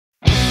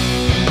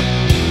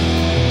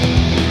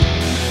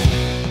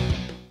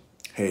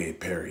Hey,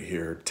 Perry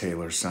here,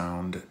 Taylor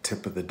Sound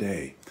tip of the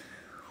day.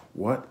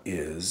 What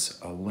is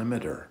a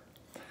limiter?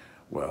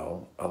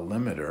 Well, a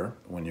limiter,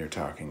 when you're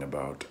talking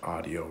about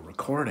audio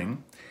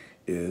recording,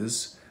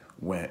 is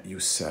when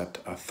you set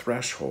a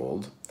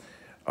threshold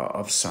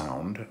of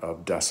sound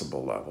of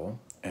decibel level,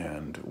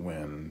 and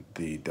when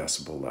the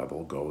decibel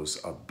level goes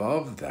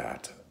above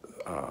that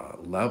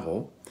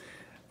level,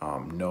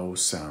 no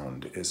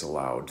sound is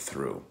allowed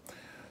through.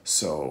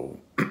 So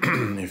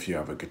if you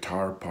have a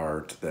guitar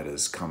part that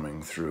is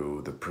coming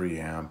through the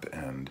preamp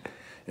and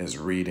is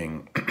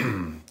reading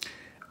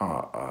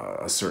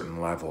a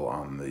certain level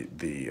on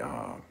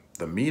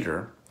the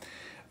meter,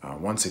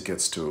 once it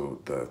gets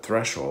to the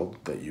threshold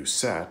that you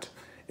set,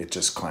 it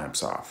just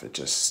clamps off. It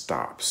just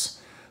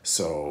stops.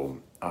 So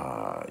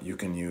you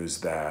can use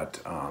that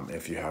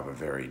if you have a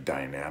very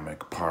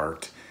dynamic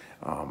part.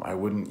 I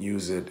wouldn't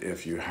use it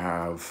if you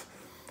have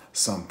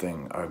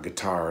a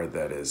guitar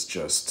that is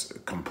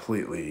just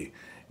completely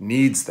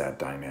needs that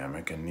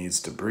dynamic and needs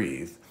to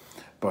breathe.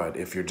 But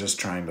if you're just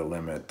trying to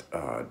limit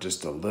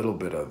just a little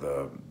bit of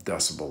the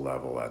decibel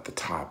level at the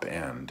top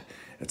end,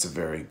 it's a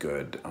very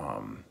good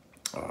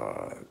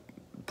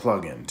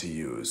plug-in to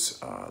use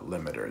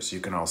limiters. You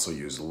can also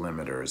use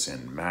limiters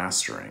in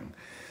mastering,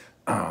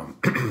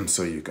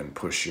 so you can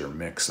push your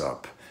mix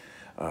up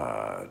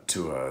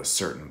to a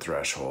certain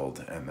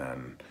threshold, and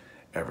then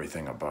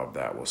everything above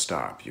that will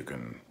stop. You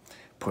can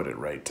put it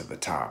right to the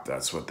top.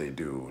 That's what they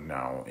do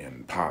now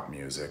in pop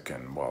music,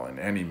 and well, in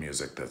any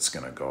music that's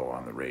going to go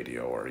on the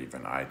radio or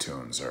even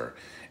iTunes or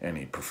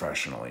any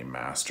professionally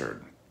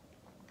mastered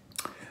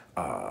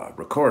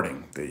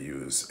recording. They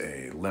use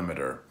a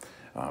limiter,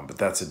 but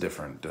that's a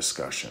different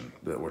discussion.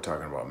 That we're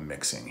talking about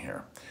mixing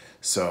here.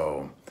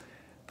 So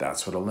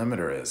that's what a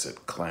limiter is.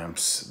 It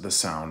clamps the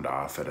sound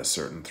off at a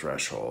certain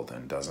threshold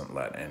and doesn't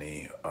let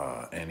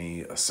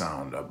any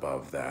sound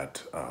above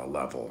that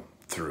level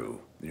through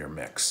your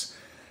mix.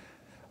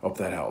 Hope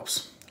that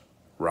helps.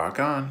 Rock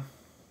on.